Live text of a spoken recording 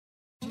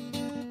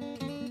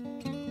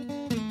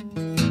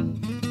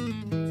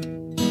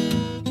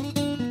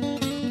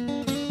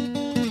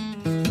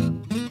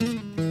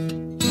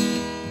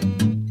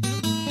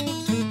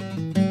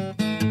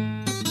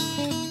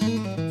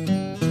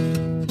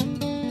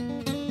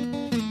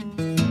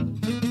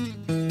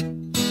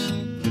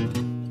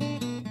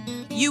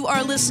You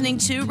are listening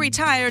to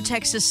Retire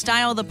Texas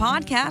Style, the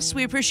podcast.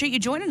 We appreciate you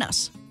joining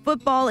us.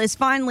 Football is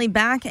finally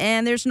back,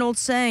 and there's an old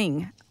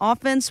saying,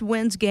 offense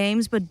wins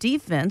games, but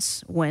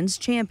defense wins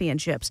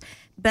championships.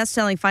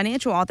 Best-selling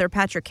financial author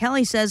Patrick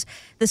Kelly says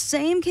the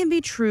same can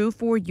be true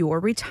for your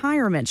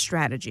retirement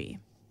strategy.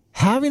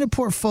 Having a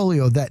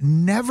portfolio that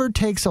never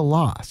takes a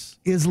loss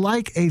is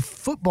like a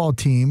football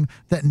team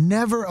that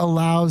never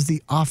allows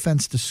the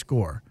offense to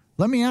score.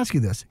 Let me ask you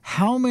this.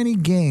 How many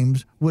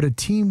games would a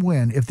team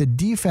win if the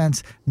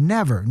defense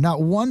never, not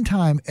one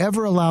time,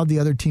 ever allowed the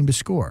other team to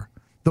score?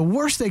 The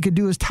worst they could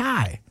do is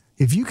tie.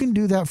 If you can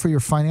do that for your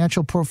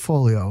financial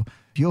portfolio,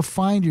 you'll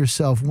find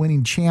yourself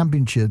winning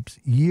championships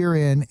year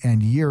in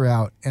and year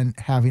out and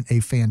having a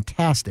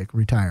fantastic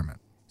retirement.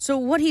 So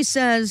what he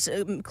says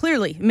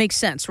clearly makes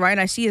sense, right?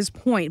 I see his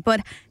point.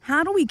 But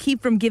how do we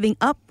keep from giving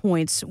up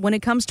points when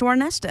it comes to our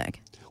nest egg?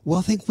 Well,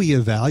 I think we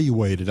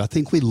evaluate it. I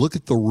think we look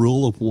at the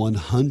rule of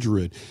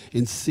 100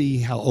 and see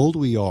how old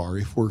we are.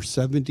 If we're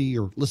 70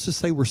 or let's just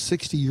say we're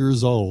 60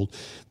 years old,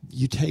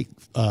 you take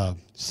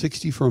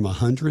 60 from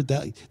 100,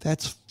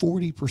 that's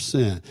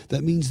 40%.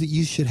 That means that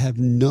you should have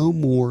no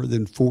more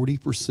than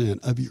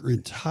 40% of your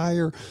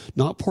entire,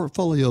 not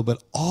portfolio,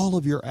 but all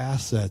of your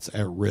assets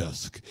at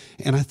risk.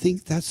 And I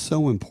think that's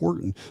so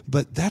important.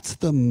 But that's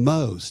the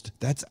most.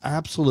 That's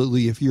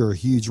absolutely if you're a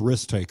huge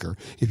risk taker.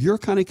 If you're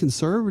kind of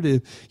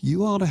conservative,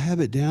 you ought to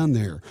have it down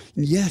there.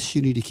 Yes,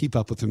 you need to keep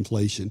up with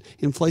inflation.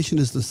 Inflation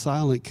is the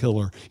silent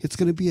killer. It's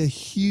going to be a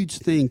huge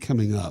thing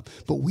coming up,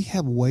 but we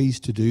have ways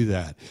to do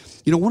that.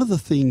 You know, one of the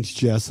things,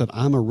 Jess, that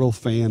I'm a real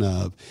fan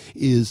of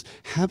is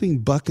having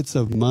buckets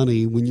of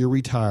money when you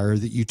retire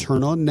that you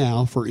turn on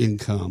now for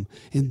income,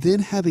 and then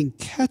having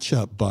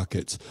catch-up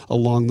buckets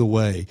along the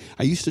way.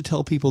 I used to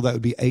tell people that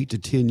would be 8 to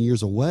 10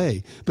 years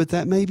away, but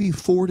that may be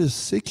 4 to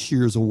 6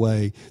 years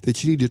away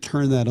that you need to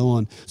turn that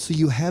on so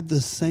you have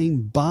the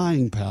same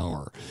buying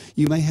power.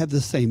 You may have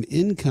the same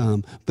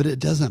income, but it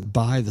doesn't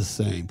buy the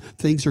same.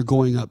 Things are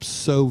going up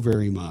so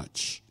very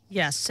much.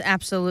 Yes,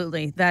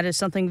 absolutely. That is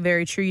something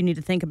very true you need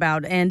to think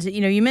about. And,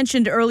 you know, you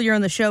mentioned earlier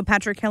in the show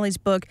Patrick Kelly's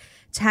book,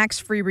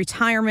 Tax-Free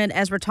Retirement,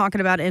 as we're talking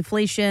about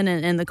inflation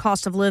and the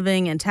cost of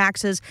living and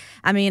taxes.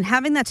 I mean,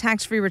 having that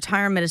tax-free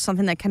retirement is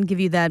something that can give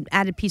you that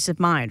added peace of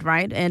mind,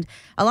 right? And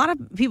a lot of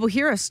people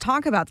hear us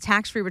talk about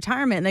tax-free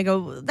retirement and they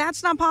go,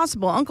 that's not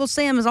possible. Uncle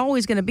Sam is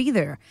always going to be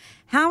there.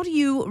 How do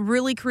you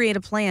really create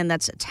a plan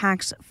that's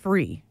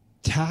tax-free?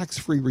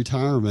 Tax-free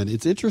retirement.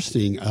 It's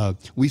interesting.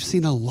 We've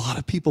seen a lot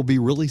of people be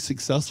really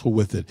successful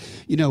with it.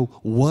 You know,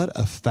 what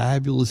a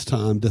fabulous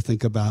time to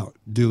think about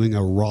doing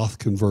a Roth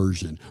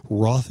conversion,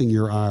 Rothing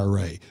your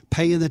IRA,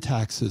 paying the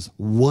taxes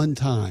one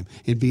time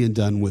and being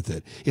done with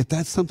it. If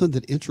that's something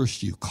that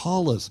interests you,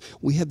 call us.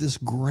 We have this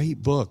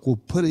great book we'll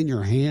put in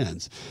your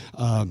hands.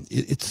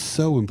 It's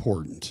so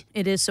important.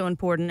 It is so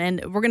important.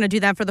 And we're going to do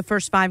that for the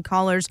first 5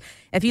 callers.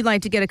 If you'd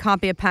like to get a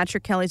copy of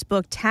Patrick Kelly's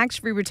book,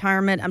 Tax-Free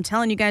Retirement, I'm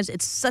telling you guys,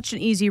 it's such an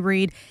easy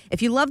read.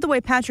 If you love the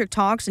way Patrick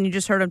talks and you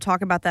just heard him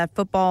talk about that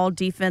football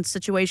defense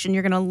situation,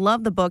 you're going to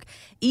love the book.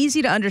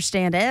 Easy to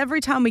understand.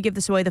 Every time we give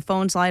this away, the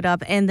phones light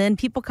up and then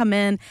people come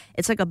in.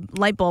 It's like a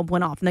light bulb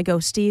went off and they go,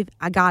 Steve,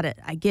 I got it.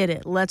 I get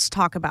it. Let's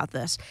talk about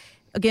this.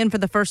 Again, for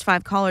the first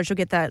 5 callers, you'll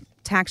get that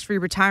Tax-Free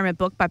Retirement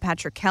book by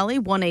Patrick Kelly,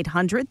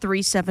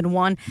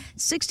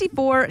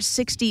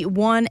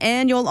 1-800-371-6461.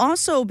 And you'll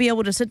also be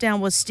able to sit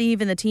down with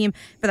Steve and the team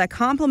for that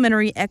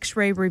complimentary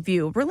X-ray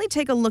review. Really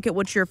take a look at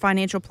what your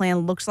financial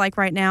plan looks like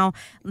right now.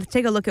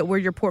 Take a look at where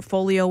your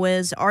portfolio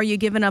is. Are you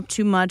giving up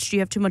too much? Do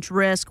you have too much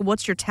risk?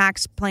 What's your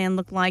tax plan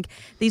look like?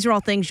 These are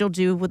all things you'll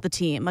do with the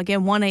team.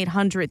 Again,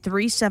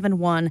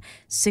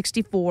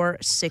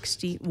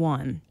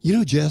 1-800-371-6461. You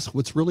know, Jess,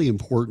 what's really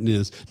important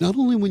is not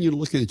only when you're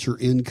looking at your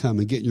income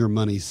and getting your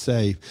money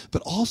safe,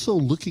 but also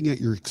looking at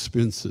your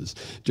expenses.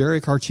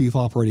 Derek, our chief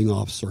operating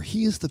officer,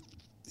 he's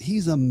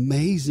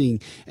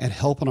amazing at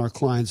helping our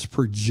clients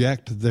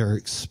project their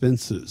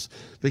expenses,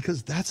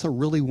 because that's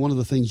really one of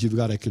the things you've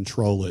got to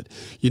control it.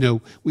 You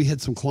know, we had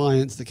some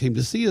clients that came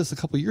to see us a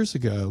couple of years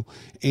ago,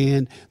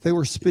 and they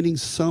were spending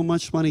so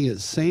much money at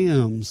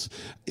Sam's,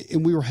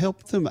 and we were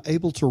helping them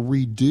able to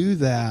redo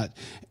that,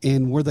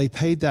 and where they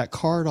paid that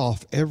card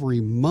off every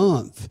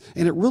month,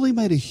 and it really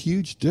made a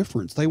huge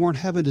difference. They weren't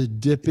having to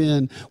dip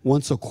in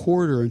once a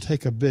quarter and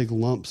take a big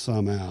lump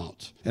sum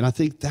out. And I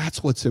think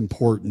that's what's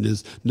important,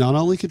 is not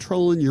only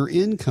controlling your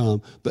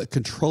income, but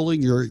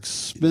controlling your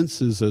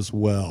expenses as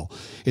well.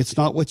 It's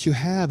not what you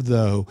have,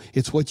 though.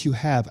 It's what you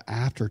have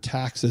after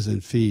taxes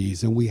and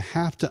fees. And we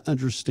have to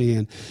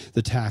understand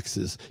the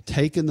taxes,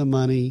 taking the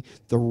money,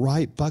 the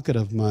right bucket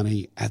of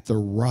money at the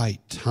right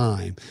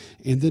time.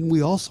 And then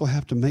we also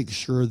have to make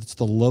sure it's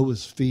the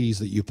lowest fees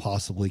that you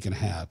possibly can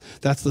have.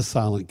 That's the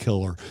silent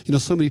killer. You know,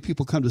 so many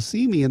people come to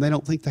see me and they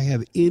don't think they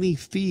have any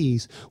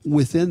fees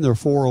within their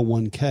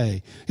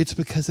 401k. It's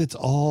because it's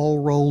all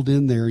rolled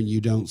in there and you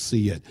don't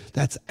see it.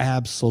 That's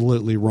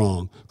absolutely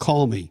wrong.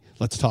 Call me.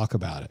 Let's talk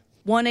about it.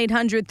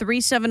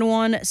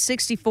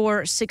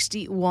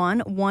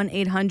 1-800-371-6461,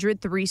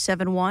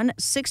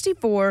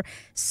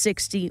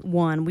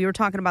 1-800-371-6461. We were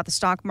talking about the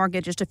stock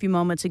market just a few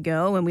moments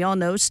ago, and we all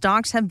know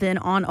stocks have been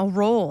on a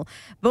roll.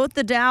 Both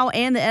the Dow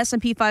and the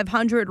S&P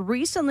 500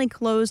 recently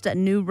closed at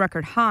new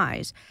record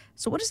highs.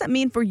 So what does that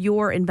mean for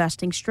your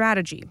investing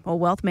strategy? Well,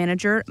 wealth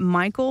manager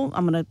Michael,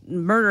 I'm going to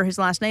murder his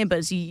last name, but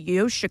it's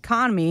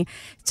Yoshikami,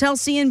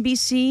 tells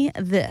CNBC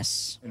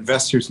this.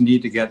 Investors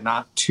need to get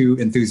not too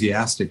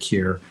enthusiastic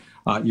here.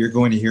 You're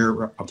going to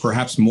hear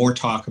perhaps more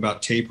talk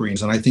about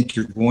taperings, and I think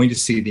you're going to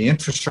see the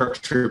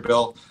infrastructure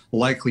bill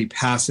likely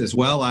pass, as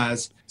well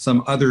as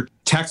some other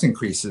tax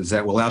increases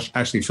that will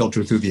actually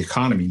filter through the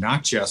economy,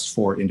 not just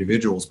for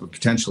individuals, but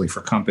potentially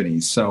for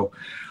companies. So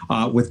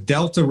with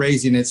Delta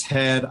raising its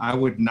head, I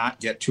would not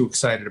get too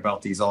excited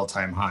about these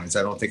all-time highs.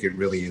 I don't think it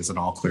really is an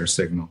all-clear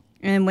signal.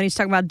 And when he's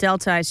talking about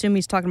Delta, I assume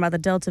he's talking about the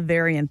Delta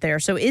variant there.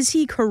 So is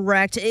he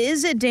correct?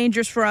 Is it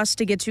dangerous for us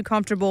to get too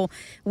comfortable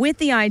with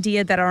the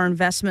idea that our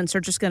investments are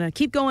just going to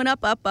keep going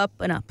up, up, up,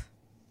 and up?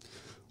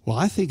 Well,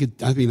 I think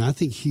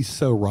he's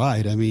so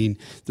right. I mean,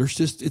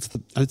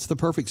 it's the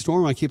perfect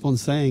storm. I keep on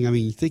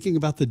saying, thinking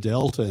about the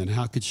Delta and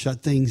how it could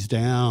shut things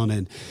down.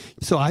 And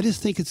so I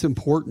just think it's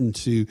important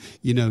to,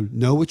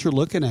 know what you're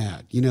looking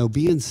at,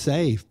 being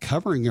safe,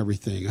 covering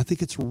everything. I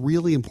think it's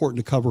really important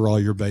to cover all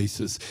your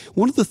bases.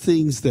 One of the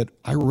things that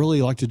I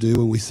really like to do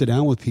when we sit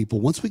down with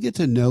people, once we get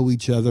to know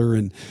each other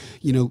and,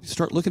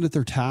 start looking at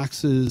their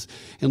taxes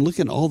and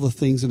looking at all the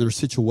things in their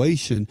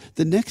situation,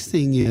 the next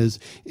thing is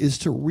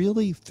to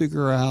really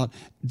figure out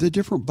the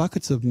different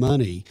buckets of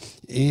money.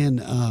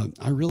 And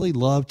I really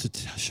love to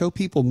show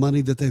people money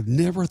that they've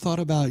never thought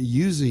about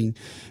using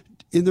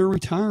in their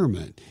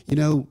retirement.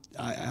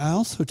 I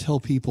also tell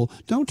people,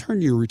 don't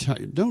turn your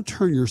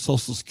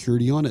Social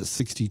Security on at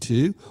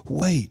 62.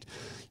 Wait.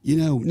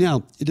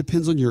 Now it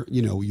depends on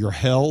your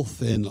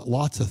health and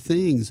lots of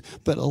things,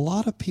 but a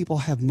lot of people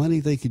have money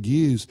they could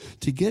use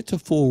to get to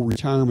full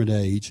retirement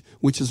age,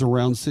 which is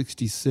around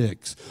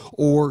 66,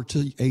 or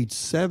to age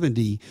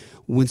 70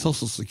 when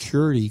Social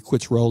Security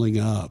quits rolling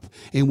up.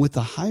 And with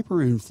the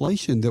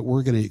hyperinflation that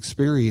we're going to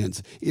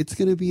experience, it's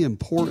going to be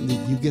important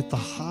that you get the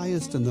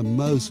highest and the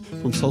most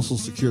from Social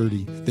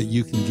Security that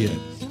you can get.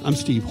 I'm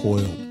Steve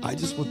Hoyle. I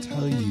just will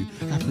tell you,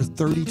 after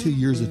 32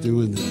 years of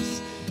doing this,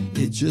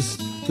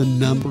 the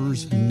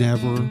numbers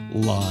never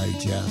lie,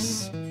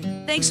 Jess.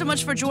 Thanks so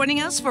much for joining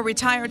us for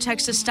Retire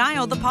Texas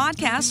Style, the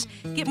podcast.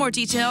 Get more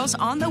details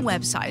on the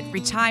website,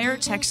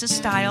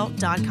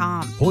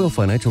 retiretexasstyle.com. Hoyle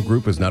Financial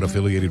Group is not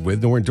affiliated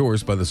with nor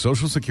endorsed by the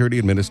Social Security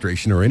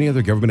Administration or any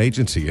other government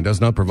agency and does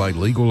not provide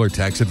legal or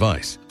tax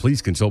advice.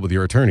 Please consult with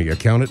your attorney,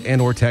 accountant,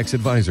 and or tax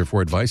advisor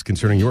for advice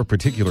concerning your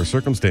particular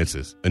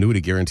circumstances.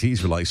 Annuity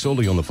guarantees rely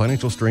solely on the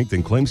financial strength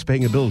and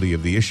claims-paying ability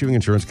of the issuing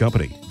insurance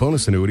company.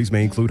 Bonus annuities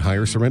may include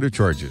higher surrender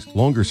charges,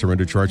 longer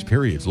surrender charge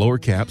periods, lower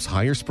caps,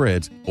 higher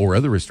spreads, or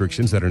other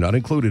restrictions that are not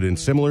included in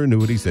similar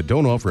annuities that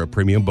don't offer a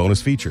premium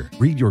bonus feature.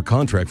 Read your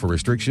contract for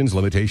restrictions,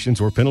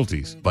 limitations, or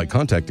penalties. By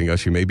contacting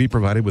us, you may be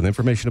provided with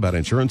information about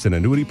insurance and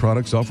annuity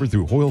products offered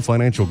through Hoyle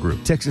Financial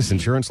Group. Texas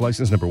Insurance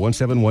License Number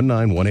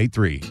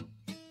 1719183.